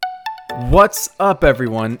What's up,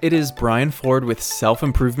 everyone? It is Brian Ford with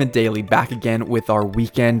Self-Improvement Daily back again with our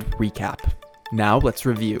weekend recap. Now let's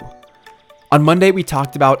review. On Monday, we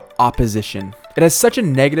talked about opposition. It has such a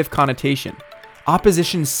negative connotation.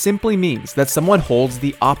 Opposition simply means that someone holds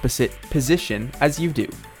the opposite position as you do,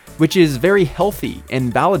 which is very healthy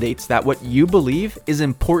and validates that what you believe is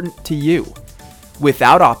important to you.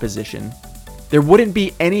 Without opposition, there wouldn't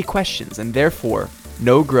be any questions and therefore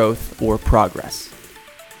no growth or progress.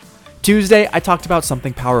 Tuesday, I talked about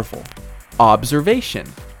something powerful: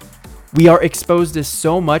 observation. We are exposed to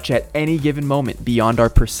so much at any given moment beyond our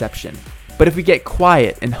perception. But if we get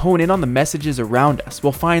quiet and hone in on the messages around us,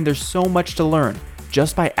 we'll find there's so much to learn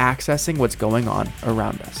just by accessing what's going on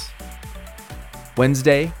around us.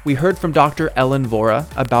 Wednesday, we heard from Dr. Ellen Vora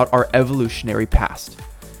about our evolutionary past.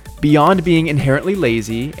 Beyond being inherently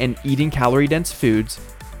lazy and eating calorie-dense foods,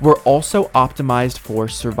 we're also optimized for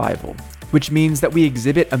survival, which means that we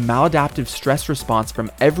exhibit a maladaptive stress response from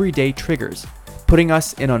everyday triggers, putting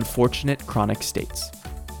us in unfortunate chronic states.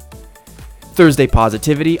 Thursday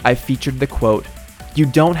Positivity, I featured the quote, "You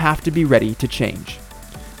don't have to be ready to change."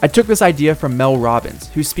 I took this idea from Mel Robbins,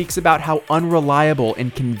 who speaks about how unreliable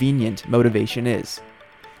and convenient motivation is.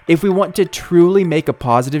 If we want to truly make a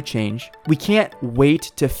positive change, we can't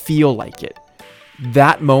wait to feel like it.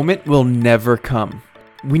 That moment will never come.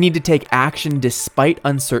 We need to take action despite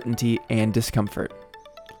uncertainty and discomfort.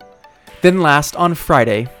 Then last, on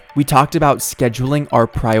Friday, we talked about scheduling our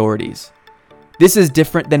priorities. This is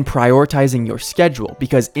different than prioritizing your schedule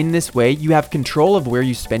because in this way, you have control of where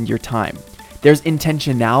you spend your time. There's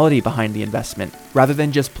intentionality behind the investment rather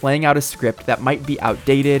than just playing out a script that might be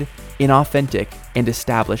outdated, inauthentic, and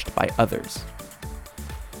established by others.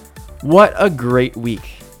 What a great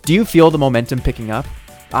week. Do you feel the momentum picking up?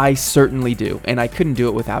 I certainly do, and I couldn't do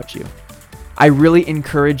it without you. I really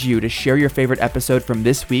encourage you to share your favorite episode from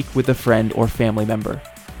this week with a friend or family member.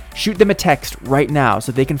 Shoot them a text right now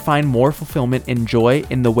so they can find more fulfillment and joy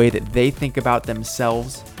in the way that they think about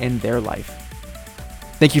themselves and their life.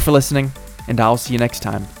 Thank you for listening, and I'll see you next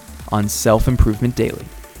time on Self-Improvement Daily.